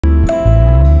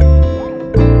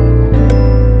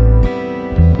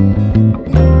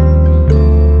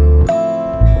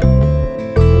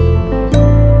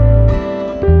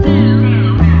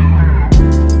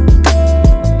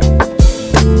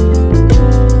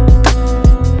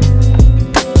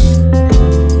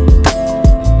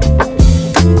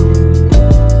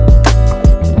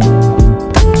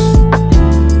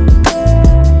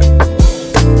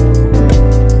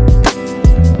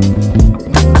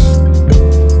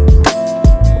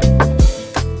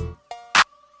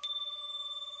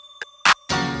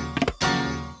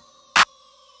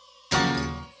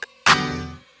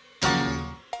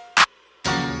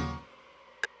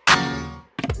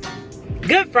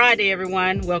Friday,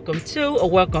 everyone.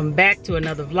 Welcome back to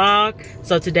another vlog.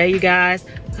 So today, you guys,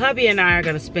 hubby and I are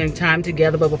going to spend time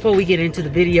together. But before we get into the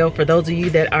video, for those of you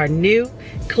that are new,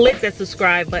 click that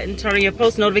subscribe button, turn on your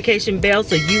post notification bell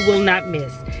so you will not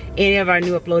miss any of our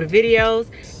new uploaded videos,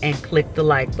 and click the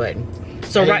like button.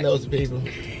 So right, those people.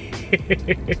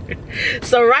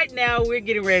 So right now we're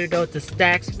getting ready to go to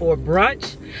Stacks for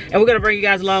brunch, and we're gonna bring you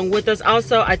guys along with us.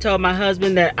 Also, I told my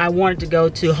husband that I wanted to go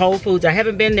to Whole Foods. I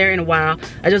haven't been there in a while.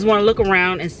 I just want to look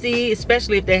around and see,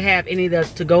 especially if they have any of the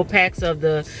to-go packs of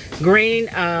the green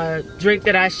drink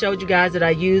that I showed you guys that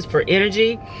I use for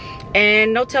energy.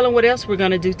 And no telling what else we're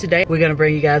gonna do today. We're gonna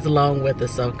bring you guys along with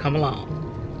us, so come along.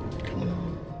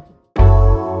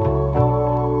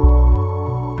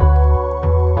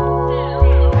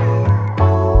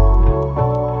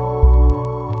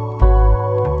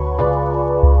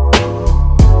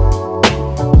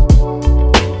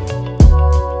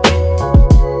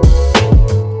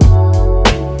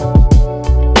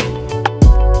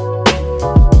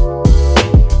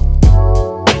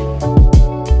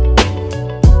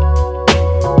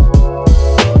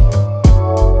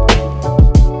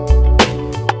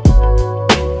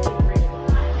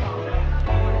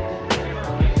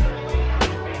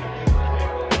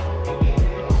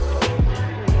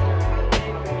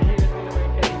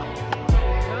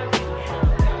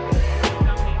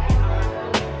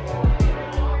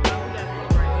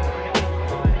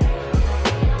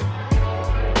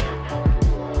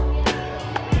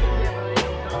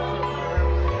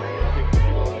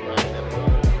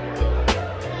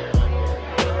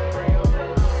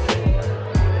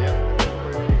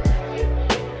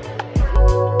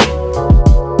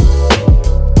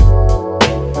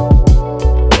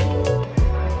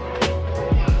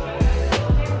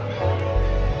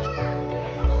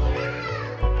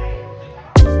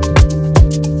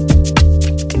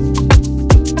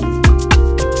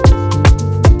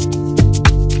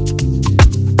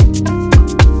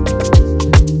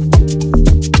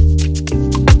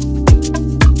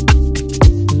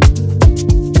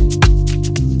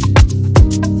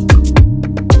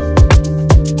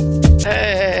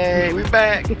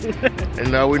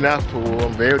 And no, we're not full.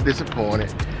 I'm very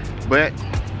disappointed, but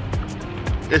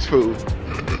it's food.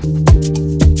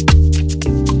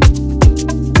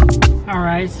 All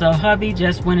right, so hubby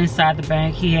just went inside the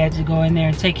bank. He had to go in there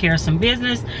and take care of some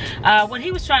business. What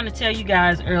he was trying to tell you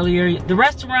guys earlier, the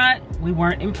restaurant, we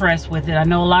weren't impressed with it. I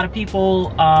know a lot of people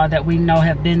that we know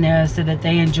have been there and said that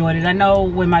they enjoyed it. I know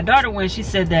when my daughter went, she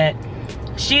said that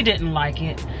she didn't like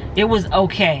it. It was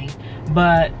okay,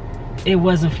 but it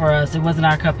wasn't for us. It wasn't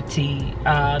our cup of tea.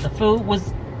 The food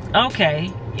was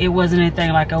okay. It wasn't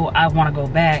anything like, oh, I want to go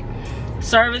back.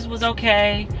 Service was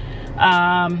okay.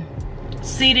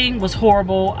 Seating was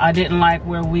horrible. I didn't like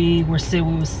where we were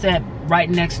sitting. We were set right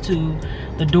next to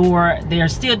the door. They're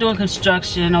still doing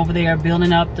construction over there,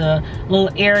 building up the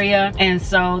little area, and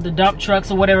so the dump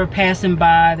trucks or whatever passing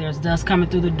by, there's dust coming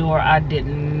through the door. I did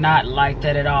not like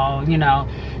that at all, you know.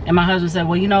 And my husband said,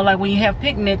 well, you know, like when you have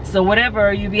picnics or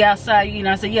whatever, you be outside, you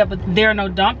know. I said, yeah, but there are no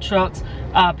dump trucks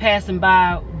passing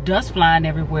by, dust flying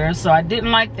everywhere. So I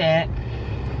didn't like that.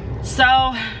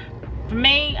 So for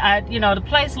me, you know, the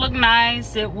place looked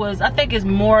nice. It was, I think it's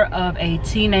more of a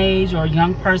teenage or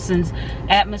young person's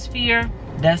atmosphere.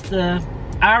 That's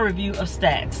our review of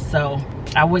Stacks. So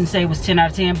I wouldn't say it was 10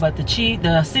 out of 10, but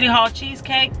the City Hall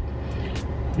cheesecake,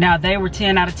 now they were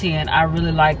 10 out of 10. I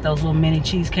really like those little mini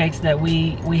cheesecakes that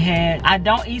we had. I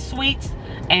don't eat sweets,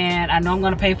 and I know I'm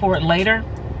gonna pay for it later,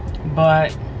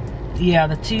 but yeah,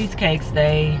 the cheesecakes,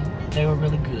 they were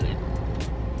really good.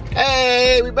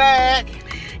 Hey, we back.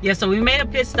 Yeah, so we made a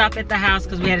pit stop at the house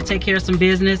because we had to take care of some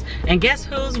business, and guess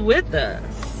who's with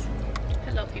us?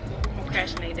 Hello, people. I'm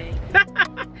crashing a day.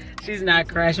 She's not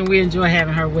crashing. We enjoy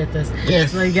having her with us.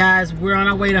 Yes. So you guys, we're on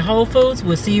our way to Whole Foods.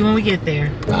 We'll see you when we get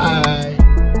there. Bye.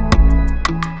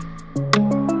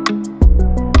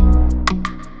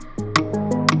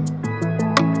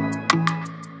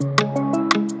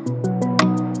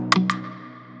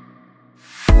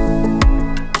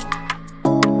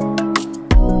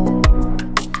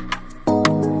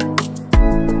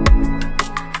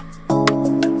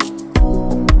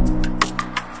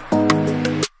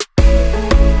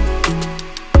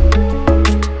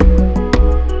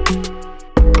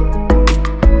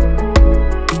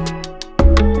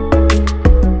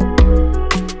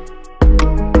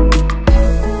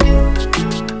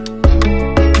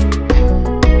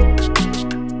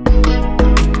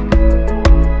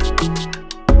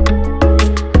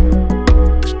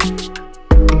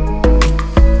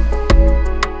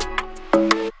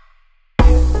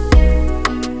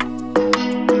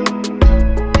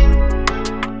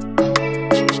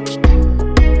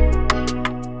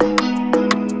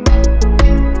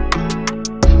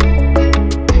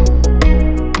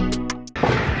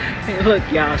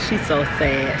 Look, y'all, she's so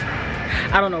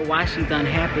sad. I don't know why she's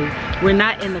unhappy. We're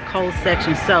not in the cold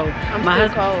section, so my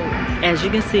husband, cold. As you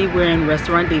can see, we're in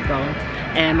Restaurant Depot,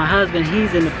 and my husband,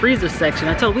 he's in the freezer section.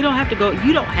 I told her, we don't have to go,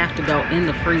 you don't have to go in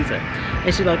the freezer.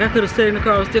 And she's like, I could have stayed in the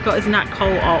car, it was still cold. It's not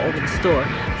cold all over the store.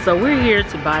 So we're here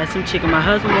to buy some chicken. My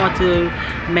husband wants to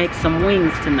make some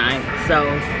wings tonight, so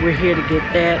we're here to get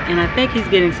that. And I think he's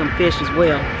getting some fish as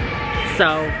well.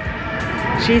 So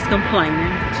she's complaining.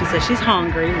 She says she's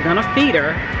hungry. We're gonna feed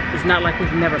her. It's not like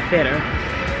we've never fed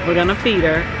her. We're gonna feed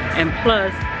her. And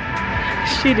plus,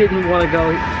 she didn't want to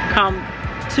come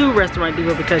to Restaurant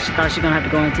Depot because she thought she was gonna have to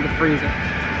go into the freezer.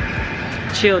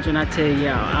 Children, I tell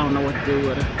y'all, I don't know what to do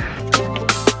with her.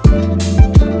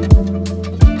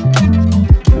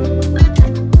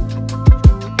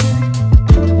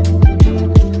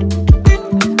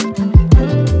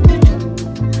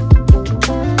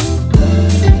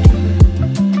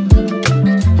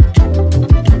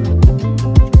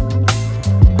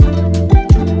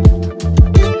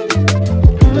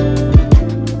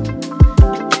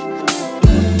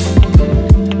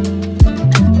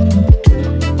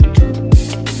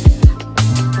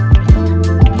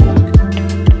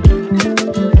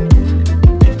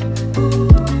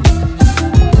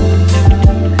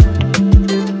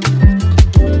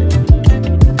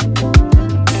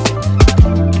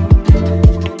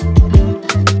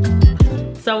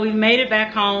 So we made it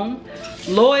back home.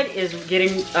 Lloyd is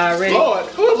getting ready. Lord,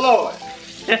 who's Lord?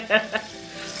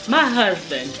 My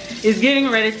husband is getting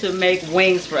ready to make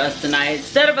wings for us tonight.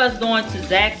 Instead of us going to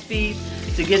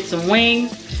Zaxby's to get some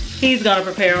wings, he's gonna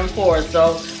prepare them for us.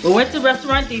 So we went to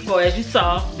Restaurant Depot, as you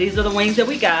saw. These are the wings that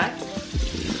we got.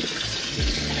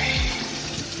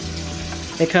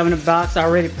 They come in a box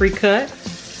already pre-cut,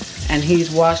 and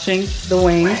he's washing the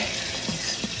wings.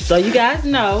 So you guys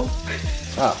know.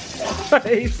 Oh.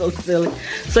 He's so silly.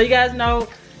 So you guys know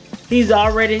he's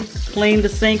already cleaned the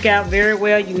sink out very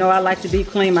well. You know I like to deep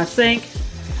clean my sink.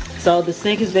 So the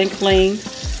sink has been cleaned,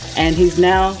 and he's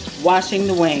now washing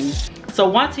the wings. So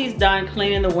once he's done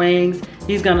cleaning the wings,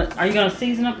 he's gonna, are you gonna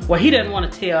season them? Well, he doesn't want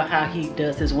to tell how he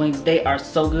does his wings. They are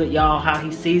so good, y'all, how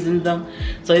he seasons them.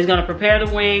 So he's gonna prepare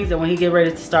the wings, and when he get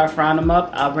ready to start frying them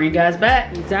up, I'll bring you guys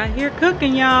back. He's out here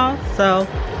cooking, y'all. So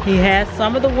he has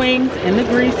some of the wings in the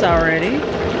grease already.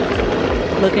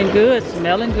 Looking good,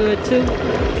 smelling good too.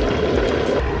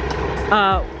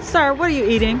 Sir, what are you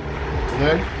eating?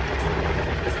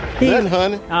 Nothing,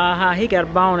 honey. He got a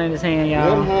bone in his hand,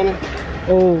 y'all. Nothing, honey.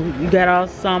 Oh, you got all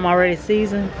some already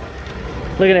seasoned?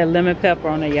 Look at that lemon pepper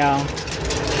on there, y'all.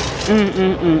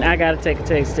 I gotta take a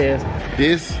taste test.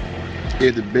 This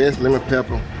is the best lemon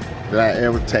pepper that I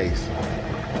ever taste.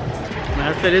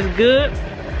 I said it's good.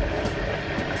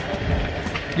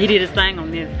 He did his thing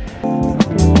on this.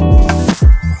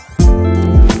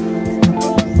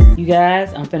 You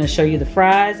guys, I'm gonna show you the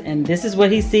fries, and this is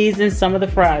what he seasons some of the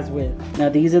fries with. Now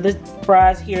these are the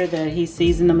fries here that he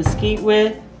seasoned the mesquite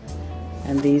with,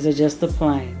 and these are just the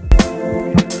plain.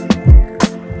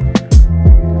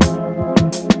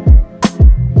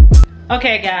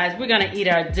 Okay guys, we're gonna eat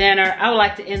our dinner. I would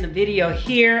like to end the video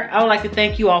here. I would like to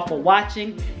thank you all for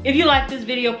watching. If you like this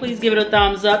video, please give it a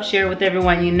thumbs up, share it with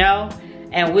everyone you know,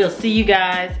 and we'll see you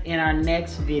guys in our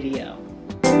next video.